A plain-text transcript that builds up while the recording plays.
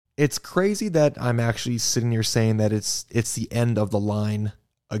it's crazy that I'm actually sitting here saying that it's the end of the line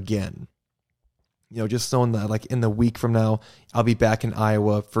again. Just knowing that like in the week from now, I'll be back in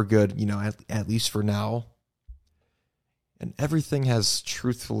Iowa for good, at least for now. And everything has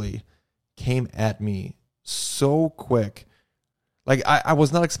truthfully came at me so quick. Like, I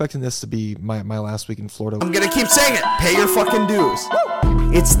was not expecting this to be my last week in Florida. I'm going to keep saying it. Pay your fucking dues.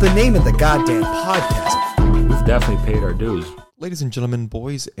 It's the name of the goddamn podcast. We've definitely paid our dues. Ladies and gentlemen,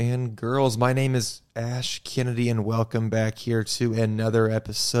 boys and girls, my name is Ash Kennedy, and welcome back here to another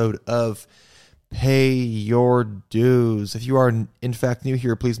episode of Pay Your Dues. If you are, in fact, new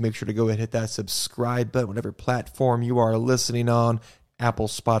here, please make sure to go ahead and hit that subscribe button, whatever platform you are listening on, Apple,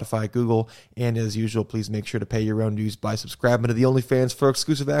 Spotify, Google, and as usual, please make sure to pay your own dues by subscribing to the OnlyFans for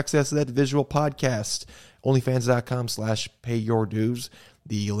exclusive access to that visual podcast. OnlyFans.com/payyourdues.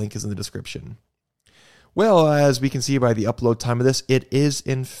 The link is in the description. Well, as we can see by the upload time of this, it is,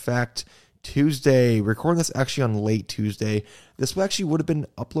 in fact, Tuesday. Recording this actually on late Tuesday. This actually would have been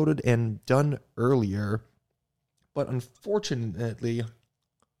uploaded and done earlier, but unfortunately,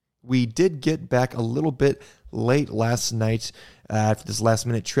 we did get back a little bit late last night after this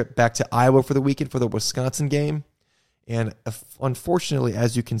last-minute trip back to Iowa for the weekend for the Wisconsin game. And unfortunately,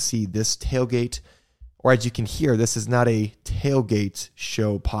 as you can see, this tailgate, or as you can hear, this is not a tailgate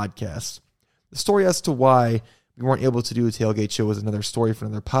show podcast. The story as to why we weren't able to do a tailgate show is another story for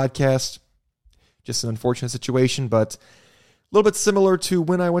another podcast. Just an unfortunate situation, but a little bit similar to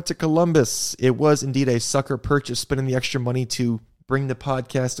when I went to Columbus. It was indeed a sucker purchase, spending the extra money to bring the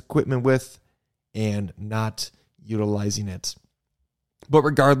podcast equipment with and not utilizing it. But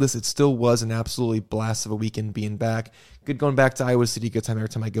regardless, it still was an absolutely blast of a weekend being back. Good going back to Iowa City. Good time every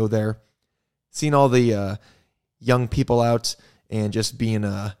time I go there. Seeing all the young people out and just being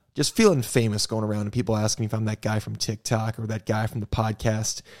just feeling famous going around, and people asking me if I'm that guy from TikTok or that guy from the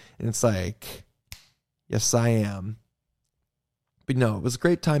podcast. And it's like, yes, I am. But no, it was a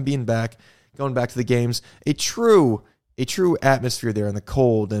great time being back, going back to the games. A true atmosphere there in the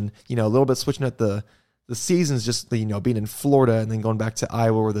cold, and, a little bit switching at the seasons, just, being in Florida and then going back to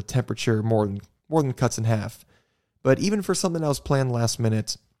Iowa where the temperature more than cuts in half. But even for something I was planned last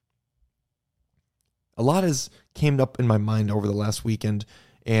minute, a lot has came up in my mind over the last weekend.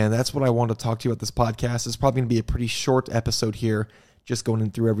 And that's what I want to talk to you about this podcast. It's probably going to be a pretty short episode here, just going in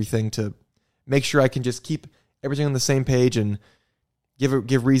through everything to make sure I can just keep everything on the same page and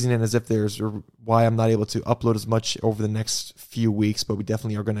give reasoning as if there's why I'm not able to upload as much over the next few weeks, but we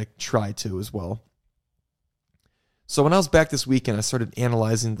definitely are going to try to as well. So when I was back this weekend, I started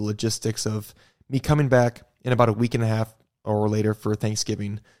analyzing the logistics of me coming back in about a week and a half or later for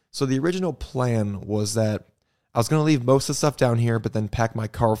Thanksgiving. So the original plan was that I was going to leave most of the stuff down here, but then pack my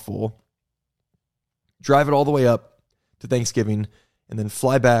car full, drive it all the way up to Thanksgiving, and then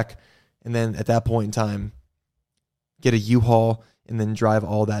fly back, and then at that point in time, get a U-Haul, and then drive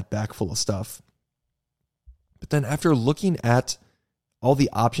all that back full of stuff. But then after looking at all the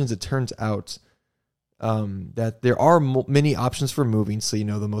options, it turns out that there are many options for moving. So,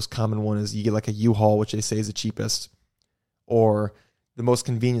 the most common one is you get like a U-Haul, which they say is the cheapest, or the most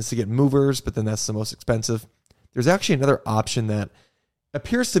convenient is to get movers, but then that's the most expensive. There's actually another option that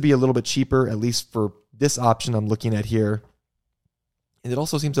appears to be a little bit cheaper, at least for this option I'm looking at here. And it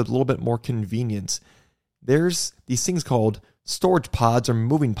also seems a little bit more convenient. There's these things called storage pods or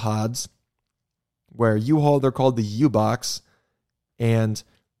moving pods, where U-Haul, they're called the U-Box. And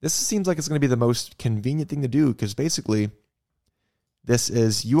this seems like it's going to be the most convenient thing to do, because basically this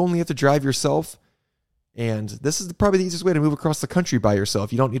is, you only have to drive yourself. And this is probably the easiest way to move across the country by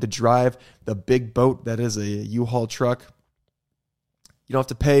yourself. You don't need to drive the big boat that is a U-Haul truck. You don't have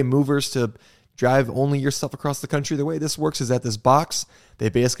to pay movers to drive only yourself across the country. The way this works is that this box, they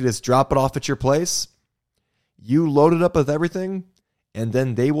basically just drop it off at your place. You load it up with everything, and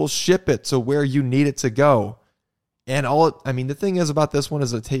then they will ship it to where you need it to go. And the thing is about this one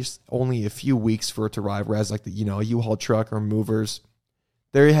is it takes only a few weeks for it to arrive, whereas like a U-Haul truck or movers,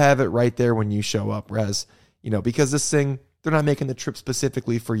 there you have it right there when you show up. Whereas, because this thing, they're not making the trip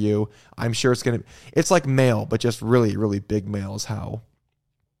specifically for you. I'm sure it's like mail, but just really, really big mail is how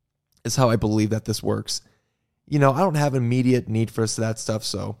I believe that this works. I don't have immediate need for that stuff.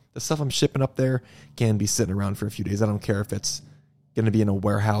 So the stuff I'm shipping up there can be sitting around for a few days. I don't care if it's going to be in a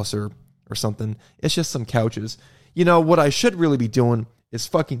warehouse or something. It's just some couches. What I should really be doing is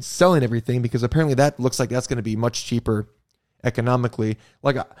fucking selling everything, because apparently that looks like that's going to be much cheaper economically.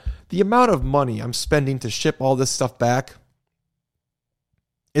 Like the amount of money I'm spending to ship all this stuff back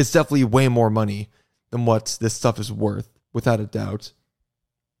is definitely way more money than what this stuff is worth, without a doubt.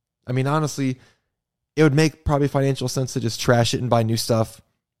 Honestly, it would make probably financial sense to just trash it and buy new stuff.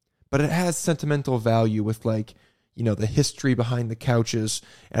 but it has sentimental value with like, you know, the history behind the couches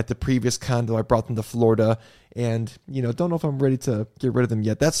at the previous condo. I brought them to Florida, and, you know, don't know if I'm ready to get rid of them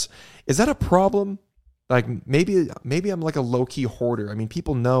yet. Is that a problem? Like maybe I'm like a low key hoarder. I mean,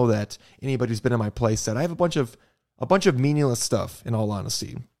 people know that anybody who's been in my place said I have a bunch of meaningless stuff, in all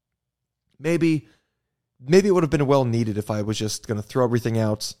honesty. Maybe it would have been well needed if I was just going to throw everything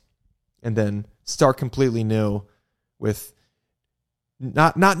out and then start completely new with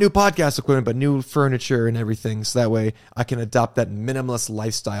not new podcast equipment, but new furniture and everything. So that way I can adopt that minimalist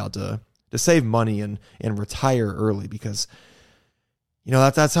lifestyle to save money and retire early, because, you know,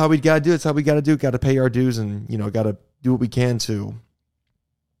 that's how we got to do it. It's how we got to do it. Got to pay our dues, and, you know, got to do what we can to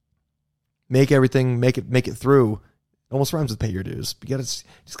make it through. Almost rhymes with pay your dues. You just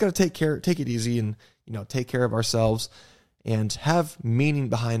got to take it easy, and, you know, take care of ourselves and have meaning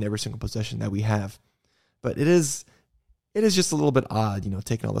behind every single possession that we have. But it is just a little bit odd, you know,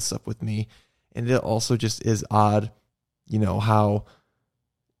 taking all this stuff with me. And it also just is odd, you know, how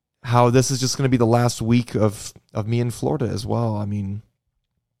this is just going to be the last week of me in Florida as well. I mean,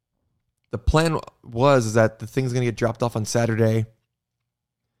 the plan is that the thing's going to get dropped off on Saturday,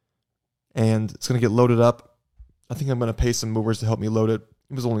 and it's going to get loaded up. I think I'm going to pay some movers to help me load it.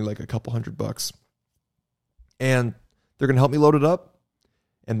 It was only like a couple $100. And they're going to help me load it up,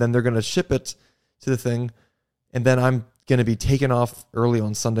 and then they're going to ship it to the thing, and then I'm going to be taken off early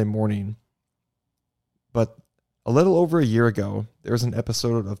on Sunday morning. But a little over a year ago, there was an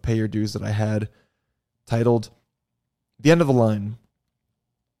episode of Pay Your Dues that I had titled The End of the Line.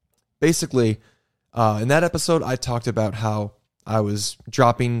 Basically, in that episode, I talked about how I was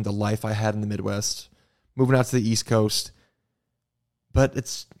dropping the life I had in the Midwest, moving out to the East Coast. But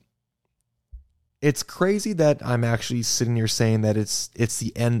it's crazy that I'm actually sitting here saying that it's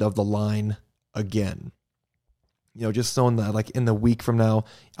the end of the line again. You know, just knowing that, like, in the week from now,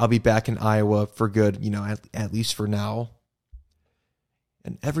 I'll be back in Iowa for good, you know, at least for now.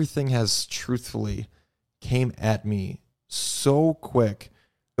 And everything has truthfully came at me so quick.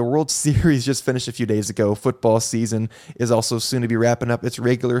 The World Series just finished a few days ago. Football season is also soon to be wrapping up its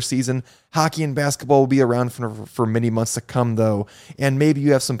regular season. Hockey and basketball will be around for many months to come, though. And maybe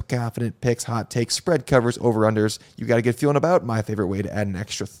you have some confident picks, hot takes, spread covers, over-unders you got a good feeling about. My favorite way to add an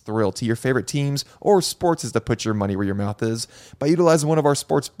extra thrill to your favorite teams or sports is to put your money where your mouth is by utilizing one of our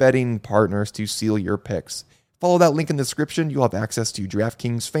sports betting partners to seal your picks. Follow that link in the description. You'll have access to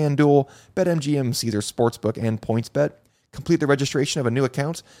DraftKings, FanDuel, BetMGM, Caesars Sportsbook, and PointsBet. Complete the registration of a new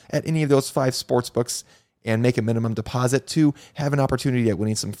account at any of those 5 sportsbooks and make a minimum deposit to have an opportunity at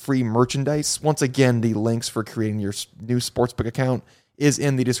winning some free merchandise. Once again, the links for creating your new sportsbook account is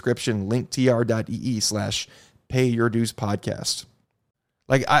in the description, linktr.ee/payyourduespodcast.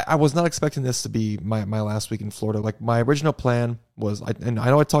 Like, I was not expecting this to be my last week in Florida. Like, my original plan was, and I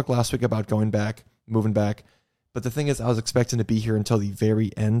know I talked last week about moving back, but the thing is, I was expecting to be here until the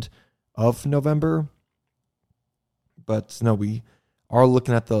very end of November. But no, we are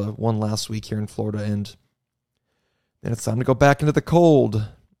looking at the one last week here in Florida, and then it's time to go back into the cold,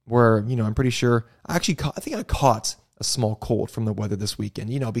 where, you know, I'm pretty sure I think I caught a small cold from the weather this weekend,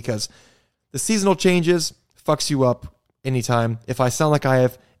 you know, because the seasonal changes fucks you up anytime. If I sound like I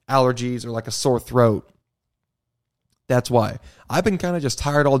have allergies or like a sore throat, that's why. I've been kind of just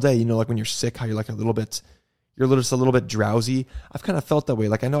tired all day, you know, like when you're sick, how you're like just a little bit drowsy. I've kind of felt that way.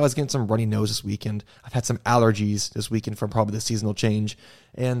 Like, I know I was getting some runny nose this weekend. I've had some allergies this weekend from probably the seasonal change.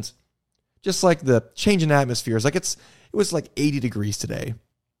 And just like the change in atmospheres, like it was like 80 degrees today.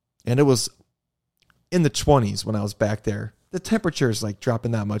 And it was in the 20s when I was back there. The temperature is like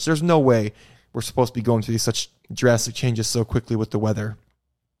dropping that much. There's no way we're supposed to be going through these such drastic changes so quickly with the weather.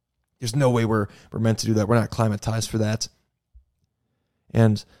 There's no way we're meant to do that. We're not climatized for that.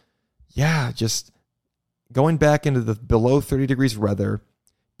 And yeah, just going back into the below 30 degrees weather,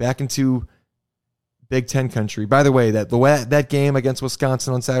 back into Big Ten country. By the way, that game against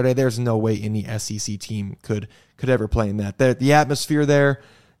Wisconsin on Saturday, there's no way any SEC team could ever play in that. The atmosphere there,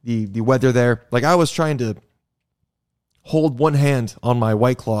 the weather there. Like, I was trying to hold one hand on my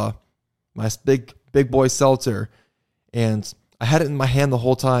White Claw, my big boy seltzer, and I had it in my hand the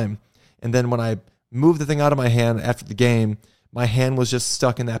whole time. And then when I moved the thing out of my hand after the game, my hand was just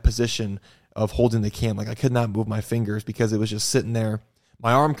stuck in that position of holding the can. Like, I could not move my fingers because it was just sitting there.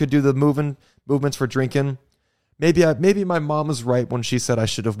 My arm could do the movements for drinking. Maybe my mom was right when she said I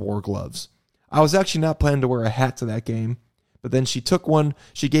should have wore gloves. I was actually not planning to wear a hat to that game, but then she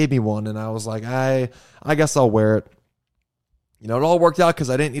gave me one, and I was like, I guess I'll wear it. You know, it all worked out because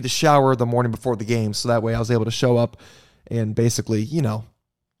I didn't need to shower the morning before the game, so that way I was able to show up and basically, you know,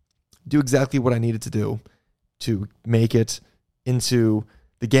 do exactly what I needed to do to make it into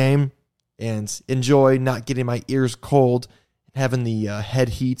the game and enjoy not getting my ears cold, having the head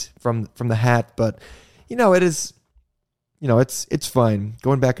heat from the hat. But it is, it's fine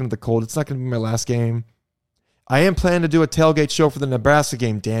going back into the cold. It's not going to be my last game. I am planning to do a tailgate show for the Nebraska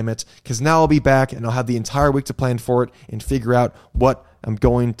game, damn it, because now I'll be back and I'll have the entire week to plan for it and figure out what I'm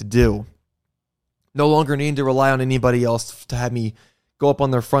going to do. No longer needing to rely on anybody else to have me go up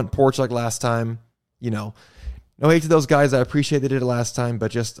on their front porch like last time. No hate to those guys. I appreciate they did it last time,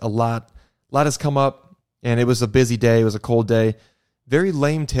 but just a lot has come up, and it was a busy day. It was a cold day. Very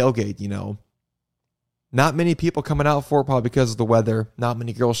lame tailgate, Not many people coming out for it probably because of the weather. Not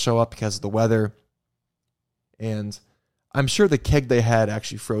many girls show up because of the weather. And I'm sure the keg they had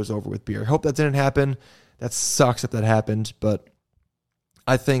actually froze over with beer. I hope that didn't happen. That sucks if that happened, but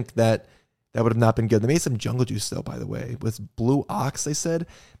I think that would have not been good. They made some jungle juice, though, by the way, with Blue Ox, they said.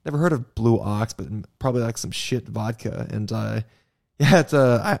 Never heard of Blue Ox, but probably like some shit vodka. And I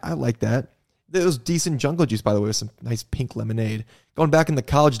like that. It was decent jungle juice, by the way, with some nice pink lemonade. Going back in the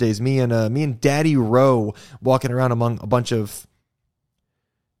college days, me and Daddy Rowe walking around among a bunch of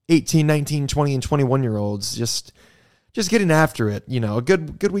 18, 19, 20, and 21-year-olds, just getting after it. A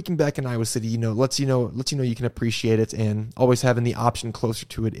good weekend back in Iowa City, lets you know you can appreciate it, and always having the option closer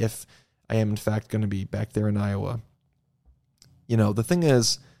to it if I am, in fact, going to be back there in Iowa. The thing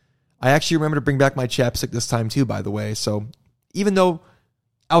is, I actually remember to bring back my chapstick this time, too, by the way. So even though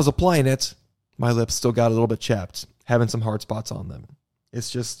I was applying it, my lips still got a little bit chapped, having some hard spots on them.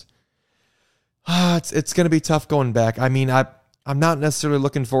 It's just, it's going to be tough going back. I mean, I'm not necessarily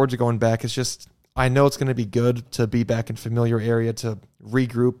looking forward to going back. It's just, I know it's going to be good to be back in familiar area, to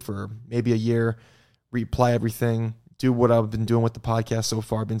regroup for maybe a year, reapply everything, do what I've been doing with the podcast so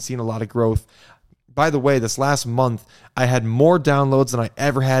far. I've been seeing a lot of growth. By the way, this last month, I had more downloads than I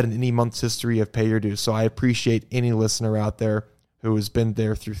ever had in any month's history of Pay Your Dues. So I appreciate any listener out there who has been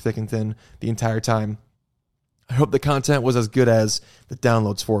there through thick and thin the entire time. I hope the content was as good as the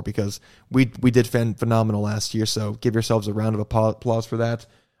downloads for it, because we did phenomenal last year. So give yourselves a round of applause for that.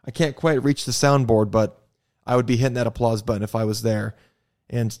 I can't quite reach the soundboard, but I would be hitting that applause button if I was there.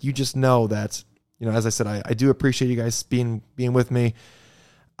 And you just know that, as I said, I do appreciate you guys being with me.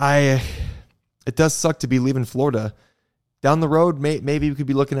 It does suck to be leaving Florida. Down the road, maybe we could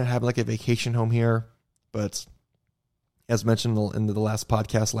be looking at having like a vacation home here. But as mentioned in the last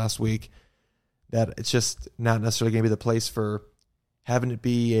podcast last week, that it's just not necessarily going to be the place for having it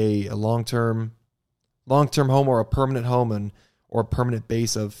be a long-term home, or a permanent home, or a permanent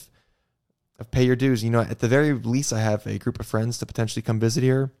base of Pay Your Dues. At the very least, I have a group of friends to potentially come visit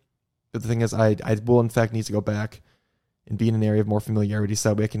here. But the thing is, I will in fact need to go back and be in an area of more familiarity, so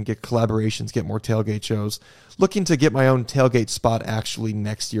that way I can get collaborations, get more tailgate shows. Looking to get my own tailgate spot actually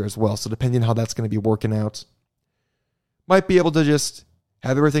next year as well. So depending on how that's going to be working out, might be able to just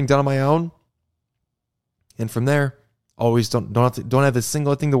have everything done on my own. And from there, always don't have a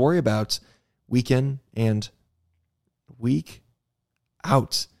single thing to worry about week in and week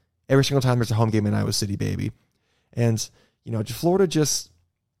out. Every single time there's a home game in Iowa City, baby. And, Florida just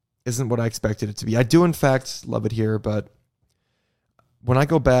isn't what I expected it to be. I do, in fact, love it here, but when I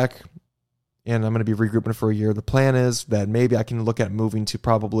go back and I'm going to be regrouping for a year, the plan is that maybe I can look at moving to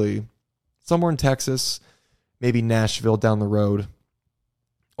probably somewhere in Texas, maybe Nashville down the road,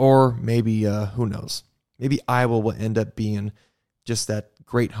 or maybe, who knows, maybe Iowa will end up being just that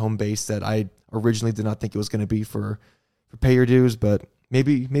great home base that I originally did not think it was going to be for Pay Your Dues, but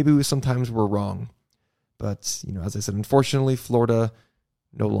maybe we sometimes we're wrong. But, as I said, unfortunately, Florida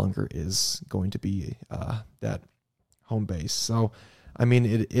no longer is going to be that home base. So, I mean,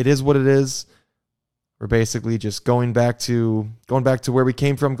 it is what it is. We're basically just going back to where we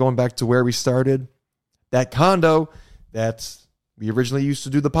came from, going back to where we started. That condo that we originally used to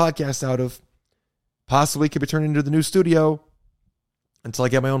do the podcast out of possibly could be turned into the new studio until I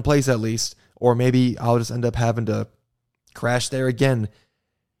get my own place at least. Or maybe I'll just end up having to crash there again.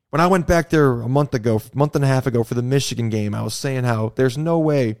 When I went back there a month and a half ago for the Michigan game, I was saying how there's no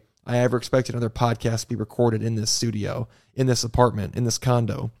way I ever expected another podcast to be recorded in this studio, in this apartment, in this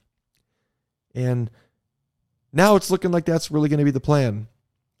condo. And now it's looking like that's really going to be the plan.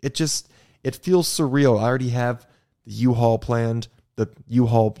 It feels surreal. I already have the U-Haul planned, the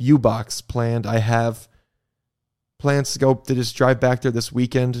U-Haul U-Box planned. I have plans to just drive back there this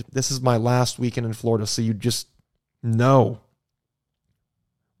weekend. This is my last weekend in Florida, so you just know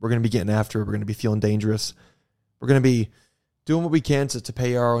we're going to be getting after it. We're going to be feeling dangerous. We're going to be doing what we can to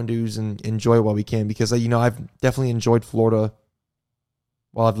pay our own dues and enjoy it while we can, because I've definitely enjoyed Florida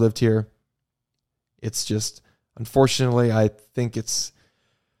while I've lived here. It's just, unfortunately, I think it's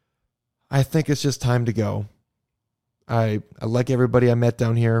just time to go. I like everybody I met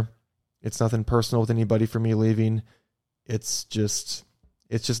down here. It's nothing personal with anybody for me leaving. It's just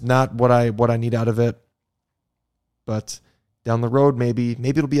not what I need out of it. But down the road, maybe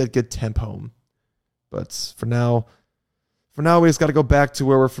it'll be a good temp home. But for now we just got to go back to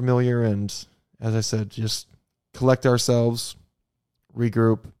where we're familiar. And as I said, just collect ourselves,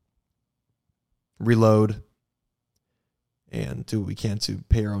 regroup, reload, and do what we can to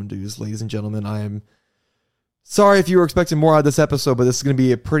pay our own dues. Ladies and gentlemen, I am sorry if you were expecting more out of this episode, but this is going to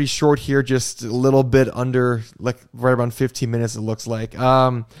be a pretty short here, just a little bit under, like right around 15 minutes it looks like.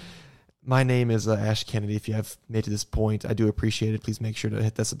 My name is Ash Kennedy. If you have made to this point, I do appreciate it. Please make sure to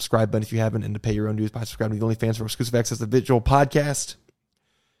hit that subscribe button if you haven't, and to pay your own dues by subscribing to the OnlyFans for exclusive access to the visual podcast.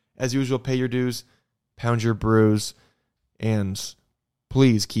 As usual, pay your dues, pound your brews, and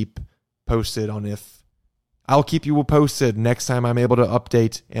please keep posted on if I'll keep you posted next time I'm able to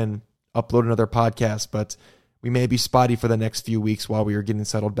update and upload another podcast, but we may be spotty for the next few weeks while we are getting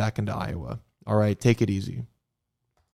settled back into Iowa. All right, take it easy.